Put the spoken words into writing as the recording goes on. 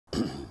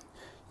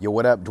Yo,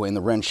 what up? Duane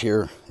the Wrench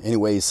here.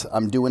 Anyways,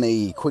 I'm doing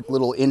a quick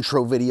little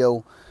intro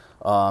video.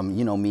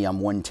 You know me, I'm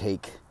one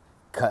take.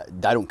 I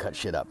don't cut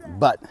shit up.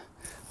 But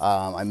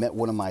I met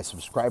one of my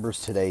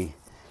subscribers today,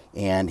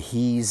 and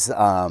he's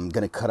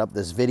gonna cut up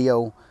this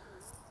video.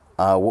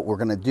 What we're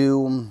gonna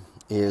do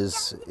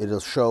is it'll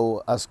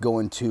show us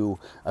going to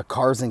a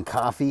Cars and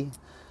Coffee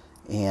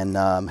and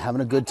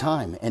having a good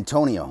time.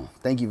 Antonio,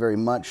 thank you very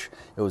much.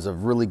 It was a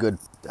really good,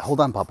 hold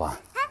on, Papa.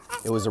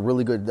 It was a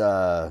really good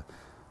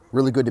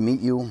to meet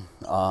you,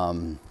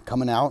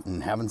 coming out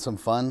and having some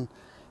fun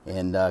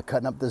and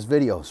cutting up this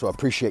video. So I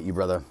appreciate you,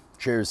 brother.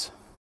 Cheers.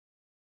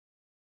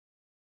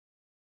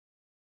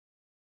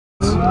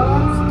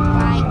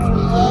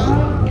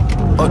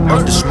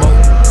 Up the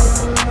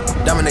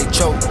smoke, dominate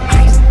choke.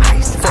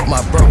 Fuck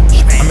my bro,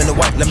 I'm in the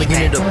white, let me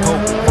get it a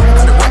poke.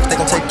 100 racks, they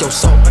gon' take your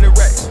soul.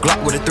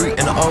 Glock with a 3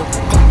 and a O.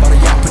 Bought a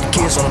yacht, put the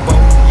kids on a boat.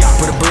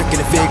 Put a brick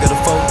in the fig of the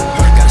foe.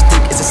 Got a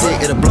stick, it's a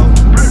cig, it'll blow.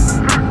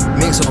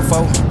 Mix of a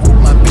foe.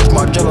 My bitch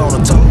Margiela on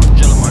the toe.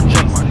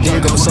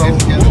 Dig of a soul.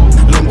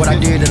 Look what I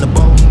did in the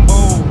bowl.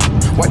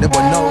 Wipe that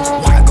boy nose.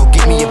 Go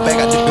get me a bag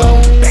out the glow.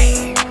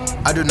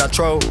 I do not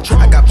troll.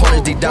 I got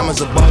pointers, these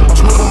diamonds a bow. I'm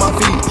smooth on my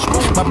feet.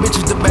 My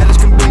bitch is the baddest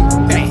can be.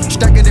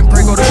 Stack it and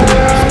pray, go to sleep.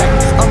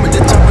 I'm at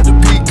the top of the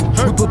peak.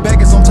 We put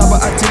baggage on top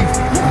of our teeth.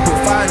 We put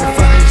fire in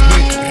front of this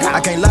beat. I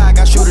can't lie, I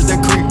got shooters that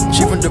creep.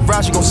 She from the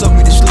ride, she gon' suck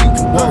me to sleep.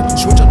 Whoa,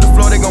 switch up the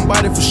floor, they gon'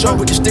 bite it for sure.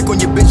 Put the stick on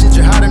your bitch that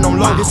you're hiding on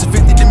low. This is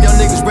 50, them young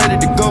niggas ready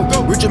to go.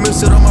 Richard Mill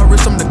sit on my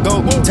wrist, I'm the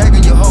go. Tag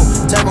on your hoe,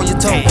 tag on your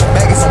toe.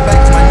 Baggage on back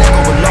to my neck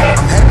over low.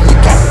 I'm happy you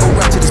can't go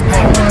right to this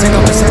pole. Take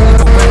off this hat, you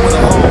go back with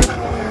a hole.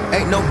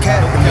 Ain't no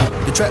cat,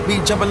 the trap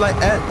be jumping like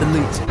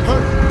athletes.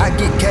 I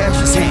get cash,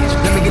 you see.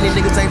 Let me get these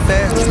niggas ain't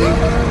fast as me.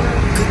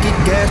 Could get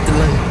gas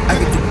delay. I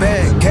get the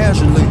bag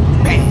casually.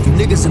 You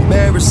niggas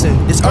embarrassing.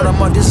 This art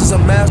I'm on, this is a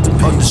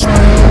masterpiece. On the street,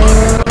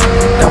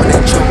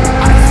 dominate choke.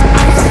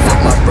 Fuck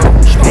my bro,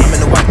 I'm in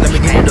the white, let me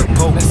get it a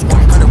poke.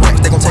 100 racks,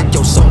 they gon' take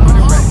your soul.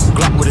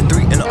 Glock with a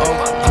 3 and a O.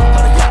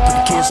 Bought a yacht, put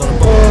the kids on the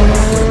boat.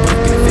 Put a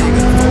brick in the fig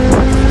of the foe.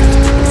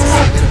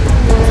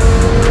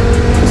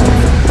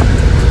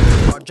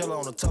 Margiela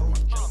on the toe.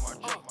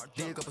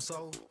 Dig up a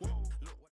soul.